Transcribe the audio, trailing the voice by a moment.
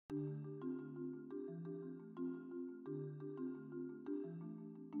Hey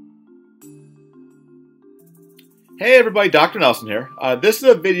everybody, Dr. Nelson here. This is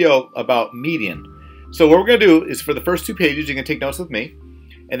a video about median. So what we're going to do is for the first 2 pages you can take notes with me,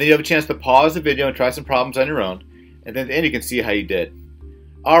 and then you have a chance to pause the video and try some problems on your own, and then at the end you can see how you did.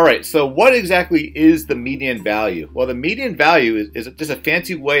 Alright, so what exactly is the median value? Well, the median value is just a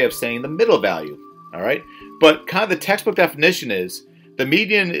fancy way of saying the middle value. Alright, but kind of the textbook definition is the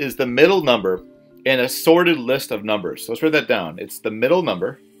median is the middle number in a sorted list of numbers. So let's write that down. It's the middle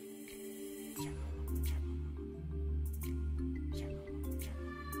number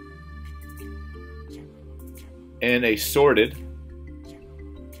in a sorted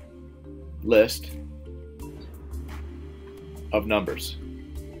list of numbers.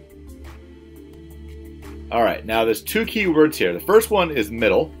 Alright, now there's 2 key words here. The first one is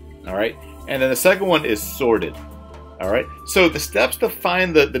middle, alright, and then the second one is sorted. Alright, so the steps to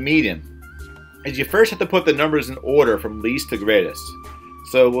find the median is you first have to put the numbers in order from least to greatest.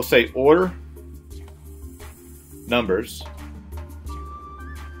 So we'll say order numbers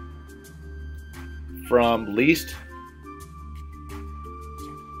from least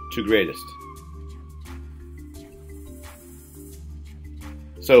to greatest.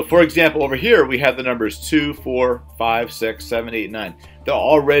 So for example, over here we have the numbers 2, 4, 5, 6, 7, 8, 9. They're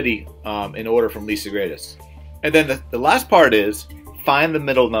already in order from least to greatest. And then the last part is find the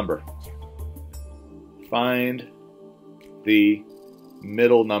middle number. Find the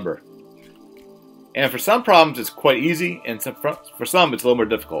middle number. And for some problems it's quite easy, and for some it's a little more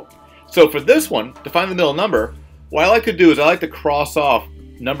difficult. So for this one, to find the middle number, what I like to do is I like to cross off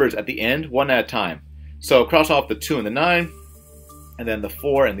numbers at the end one at a time. So cross off the 2 and the 9, and then the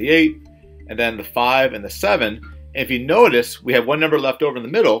 4 and the 8, and then the 5 and the 7. And if you notice, we have one number left over in the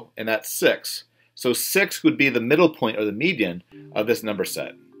middle, and that's 6. So 6 would be the middle point or the median of this number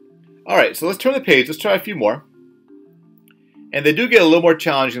set. Alright, so let's turn the page. Let's try a few more. And they do get a little more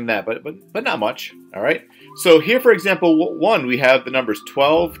challenging than that, but not much. Alright, so here for example 1 we have the numbers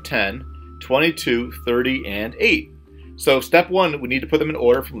 12, 10, 22, 30, and 8. So step 1, we need to put them in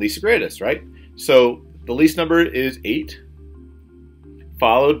order from least to greatest, right? So the least number is 8,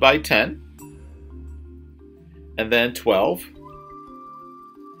 followed by 10, and then 12,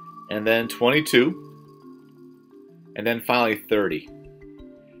 and then 22, and then finally 30.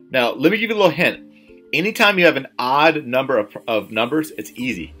 Now let me give you a little hint. Anytime you have an odd number of numbers, it's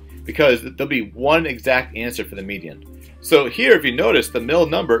easy, because there'll be one exact answer for the median. So here, if you notice, the middle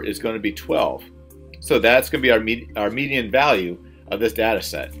number is going to be 12. So that's going to be our median value of this data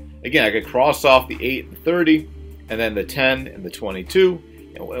set. Again, I could cross off the 8 and the 30, and then the 10 and the 22,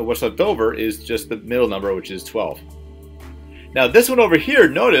 and what's left over is just the middle number, which is 12. Now this one over here,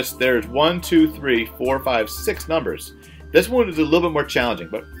 notice there's 1, 2, 3, 4, 5, 6 numbers. This one is a little bit more challenging,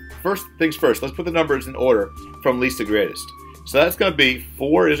 but first things first, let's put the numbers in order from least to greatest. So that's going to be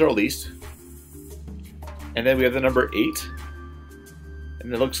 4 is our least, and then we have the number 8,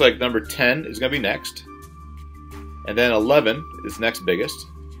 and it looks like number 10 is going to be next, and then 11 is next biggest,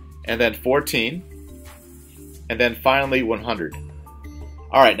 and then 14, and then finally 100.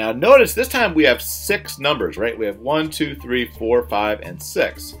 Alright, now notice this time we have 6 numbers, right? We have 1, 2, 3, 4, 5, and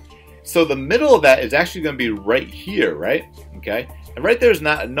 6. So the middle of that is actually going to be right here, right? Okay, and right there is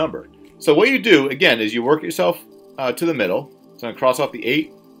not a number. So what you do, again, is you work yourself to the middle. So I'm going to cross off the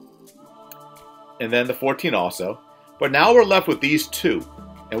 8, and then the 14 also. But now we're left with these 2.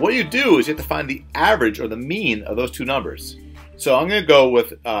 And what you do is you have to find the average or the mean of those 2 numbers. So I'm going to go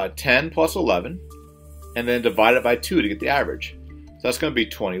with 10 plus 11, and then divide it by 2 to get the average. So that's going to be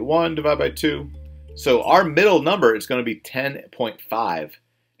 21 divided by 2. So our middle number is going to be 10.5,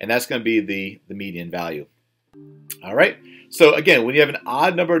 and that's going to be the median value. All right. So again, when you have an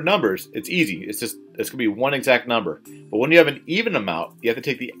odd number of numbers, it's easy. It's going to be one exact number. But when you have an even amount, you have to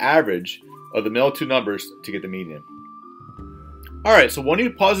take the average of the middle 2 numbers to get the median. All right. So when you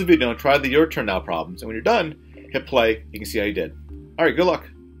pause the video and try the your turn now problems, and when you're done, hit play. You can see how you did. All right. Good luck.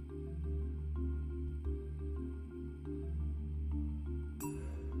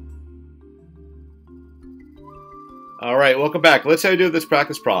 All right, welcome back. Let's see how you do this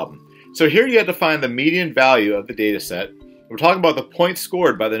practice problem. So here you have to find the median value of the data set. We're talking about the points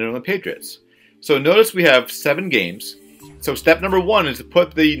scored by the New England Patriots. So notice we have 7 games. So step number 1 is to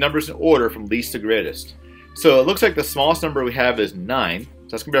put the numbers in order from least to greatest. So it looks like the smallest number we have is 9. So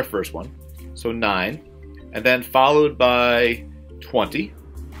that's going to be our first one. So 9. And then followed by 20.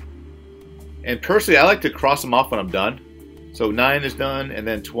 And personally, I like to cross them off when I'm done. So 9 is done, and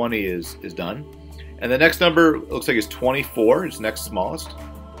then 20 is done. And the next number looks like it's 24. It's next smallest.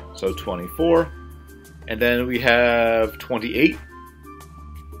 So 24. And then we have 28.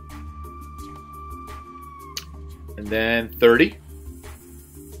 and then 30,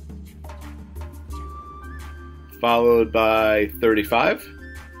 followed by 35,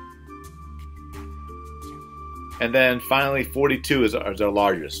 and then finally 42 is our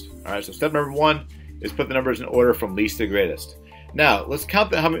largest. All right, so step number 1 is put the numbers in order from least to greatest. Now, let's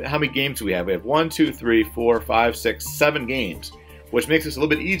count how many games we have. We have 1, 2, 3, 4, 5, 6, 7 games, which makes this a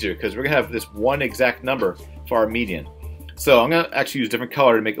little bit easier because we're going to have this one exact number for our median. So I'm going to actually use a different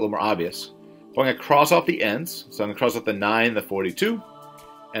color to make it a little more obvious. So I'm going to cross off the ends. So I'm going to cross off the 9, the 42,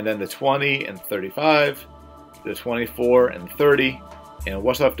 and then the 20 and 35, the 24 and 30, and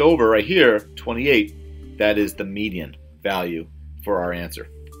what's left over right here, 28, that is the median value for our answer.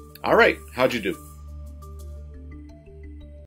 All right, how'd you do?